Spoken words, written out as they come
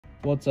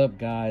What's up,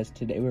 guys?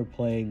 Today we're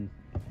playing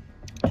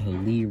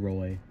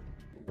Leroy.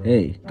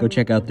 Hey, go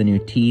check out the new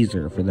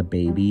teaser for the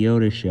Baby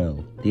Yoda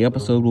show. The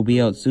episode will be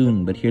out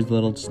soon, but here's a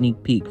little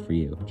sneak peek for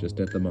you, just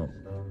at the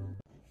moment.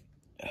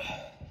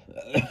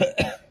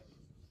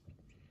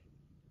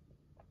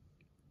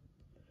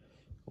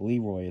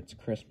 Leroy, it's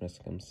Christmas.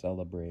 Come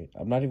celebrate.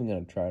 I'm not even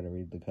gonna try to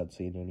read the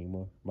cutscene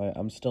anymore.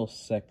 I'm still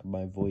sick.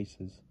 My voice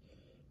is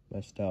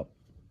messed up.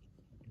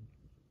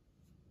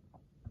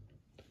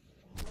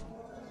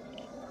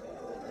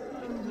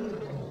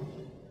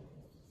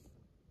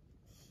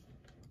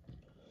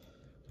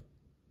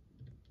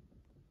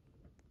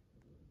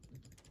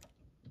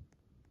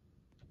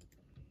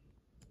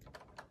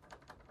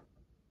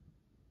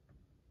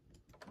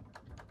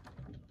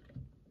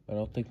 I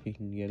don't think we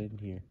can get in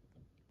here.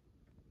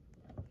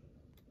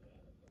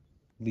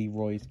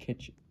 Leroy's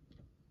kitchen.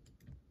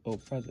 Oh,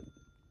 present.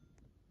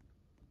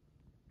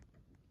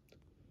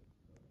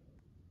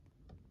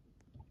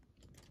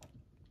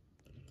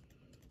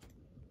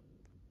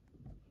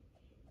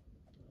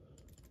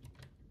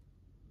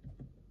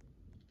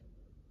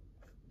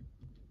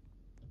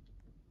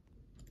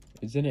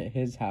 Isn't it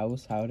his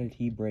house? How did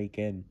he break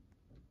in?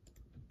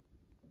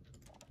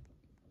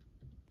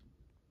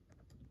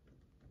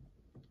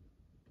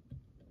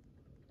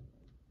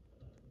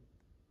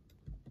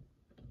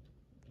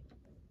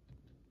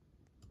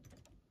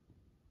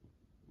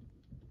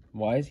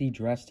 Why is he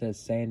dressed as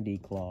Sandy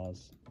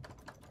Claus?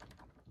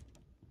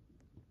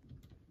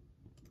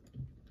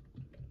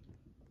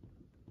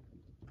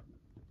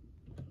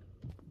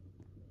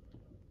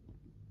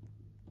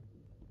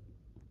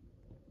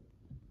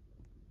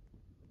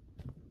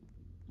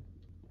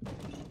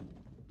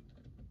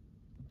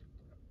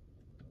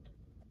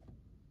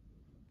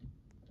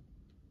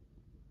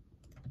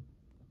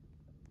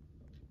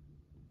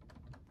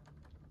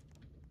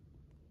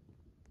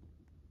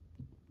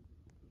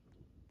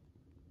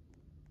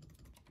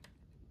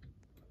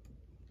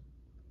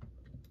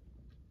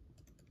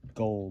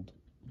 Gold.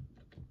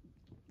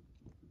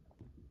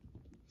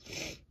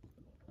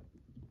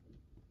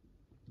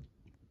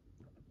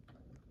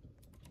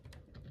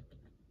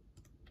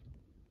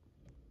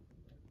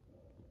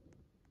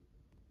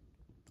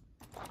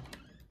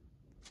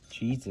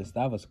 Jesus,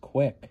 that was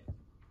quick.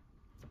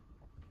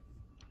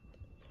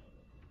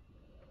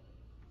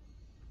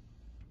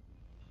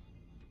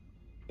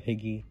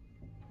 Piggy.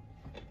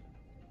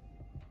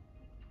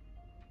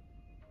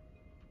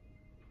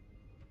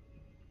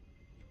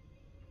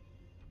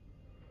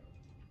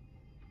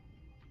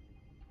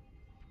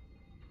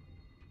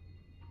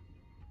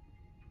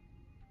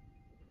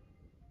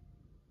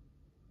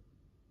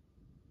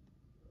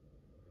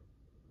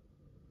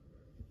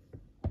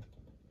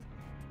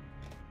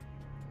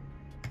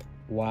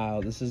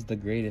 Wow, this is the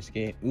greatest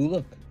game. Ooh,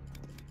 look.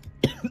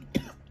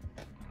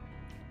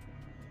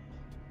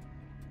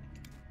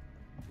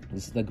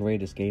 This is the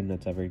greatest game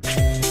that's ever